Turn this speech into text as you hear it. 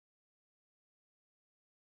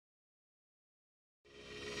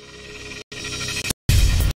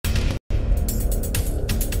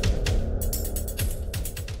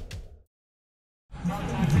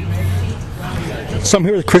So I'm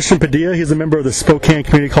here with Christian Padilla. He's a member of the Spokane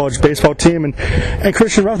Community College baseball team. And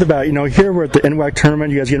Christian, right off the bat, here we're at the NWAC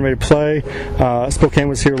tournament. You guys getting ready to play. Spokane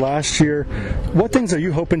was here last year. What things are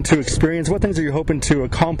you hoping to experience? What things are you hoping to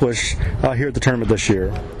accomplish here at the tournament this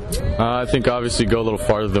year? I think obviously go a little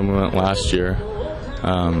farther than we went last year.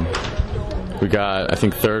 We got, I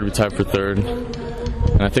think, third. We tied for third.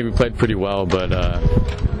 And I think we played pretty well, but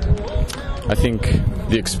I think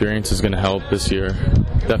the experience is going to help this year,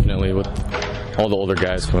 definitely, with all the older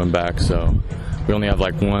guys coming back. So we only have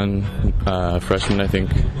like one freshman, I think,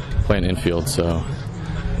 playing infield, so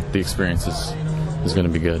the experience is going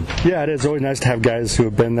to be good. Yeah, it is always nice to have guys who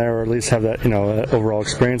have been there, or at least have that overall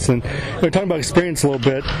experience. And talking about experience a little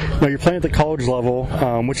bit, you're playing at the college level,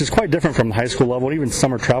 which is quite different from the high school level and even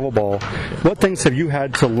summer travel ball. What things have you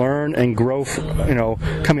had to learn and grow,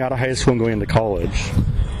 coming out of high school and going into college?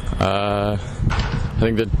 I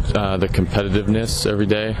think that the competitiveness every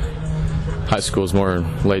day. High school is more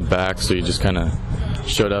laid back, so you just kind of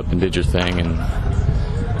showed up and did your thing, and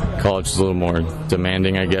college is a little more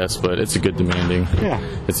demanding, I guess, but it's a good demanding. Yeah.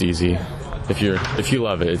 It's easy. If you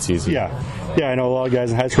love it, it's easy. Yeah, I know a lot of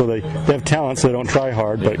guys in high school, they have talent, so they don't try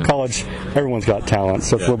hard, but college, everyone's got talent,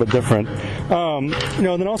 so it's a little bit different. And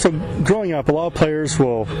then also growing up, a lot of players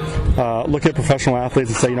will look at professional athletes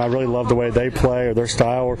and say, I really love the way they play or their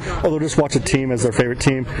style, or they'll just watch a team as their favorite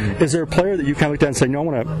team. Is there a player that you kind of looked at and say, I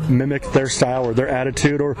want to mimic their style or their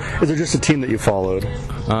attitude, or is there just a team that you followed?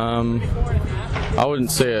 I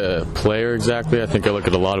wouldn't say a player exactly. I think I look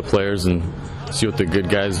at a lot of players and see what the good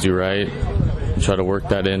guys do right and try to work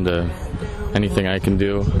that into anything I can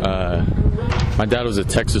do. My dad was a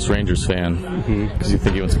Texas Rangers fan because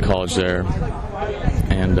he went to college there,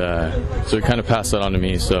 and so he kind of passed that on to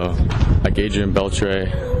me. So like Adrian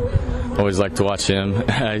Beltre, always like to watch him.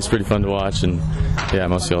 He's pretty fun to watch, and yeah,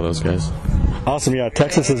 mostly all those guys. Awesome. Yeah,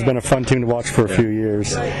 Texas has been a fun team to watch for a few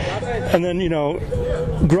years. And then,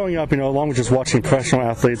 growing up, along with just watching professional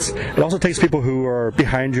athletes, it also takes people who are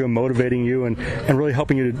behind you and motivating you and really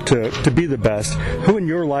helping you to be the best. Who in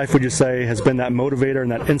your life would you say has been that motivator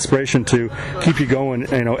and that inspiration to keep you going,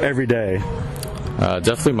 every day?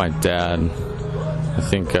 Definitely my dad. I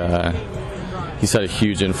think he's had a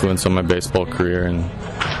huge influence on my baseball career and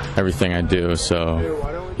everything I do.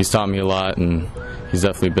 So he's taught me a lot, and he's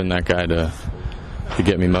definitely been that guy to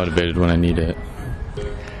get me motivated when I need it.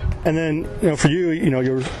 And then, for you,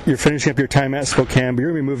 you're finishing up your time at Spokane, but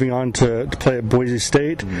you're going to be moving on to play at Boise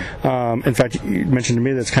State. In fact, you mentioned to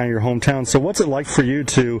me that's kind of your hometown. So what's it like for you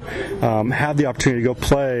to have the opportunity to go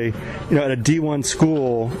play, at a D1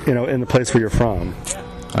 school, in the place where you're from?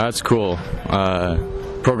 That's cool.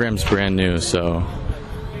 Program's brand new, so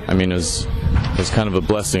it was kind of a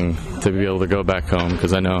blessing to be able to go back home,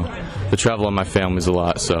 because I know the travel on my family's a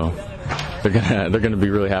lot, so they're gonna be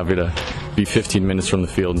really happy to be 15 minutes from the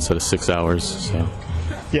field instead of 6 hours. So.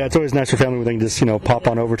 Yeah, it's always nice for family when they can just pop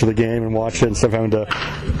on over to the game and watch it instead of having to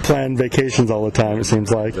plan vacations all the time, it seems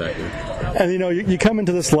like. Exactly. And you come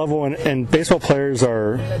into this level, and baseball players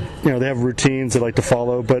are they have routines they like to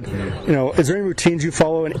follow, but is there any routines you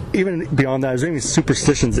follow, and even beyond that, is there any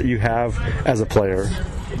superstitions that you have as a player?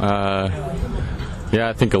 Yeah,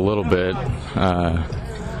 I think a little bit. I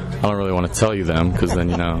don't really want to tell you them, because then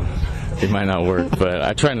it might not work. But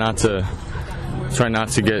I try not to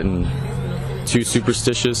get too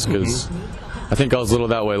superstitious, because I think I was a little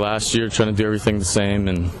that way last year, trying to do everything the same,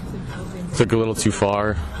 and took a little too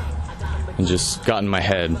far and just got in my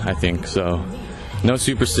head, I think. So no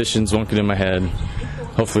superstitions, won't get in my head.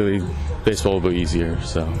 Hopefully baseball will be easier.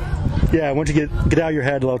 So. Yeah, once you get out of your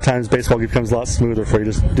head, a lot of times baseball becomes a lot smoother for you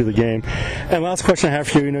to just do the game. And last question I have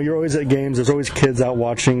for you, you're always at games, there's always kids out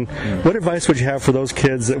watching. What advice would you have for those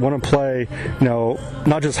kids that want to play,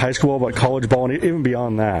 not just high school, but college ball and even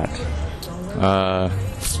beyond that?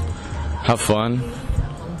 Have fun.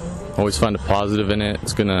 Always find a positive in it.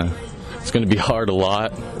 It's gonna be hard a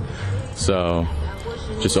lot. So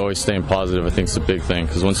just always staying positive, I think, is a big thing,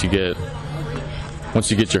 because once you get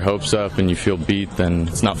your hopes up and you feel beat, then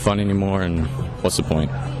it's not fun anymore, and what's the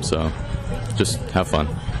point? So just have fun.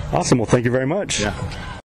 Awesome. Well, thank you very much. Yeah.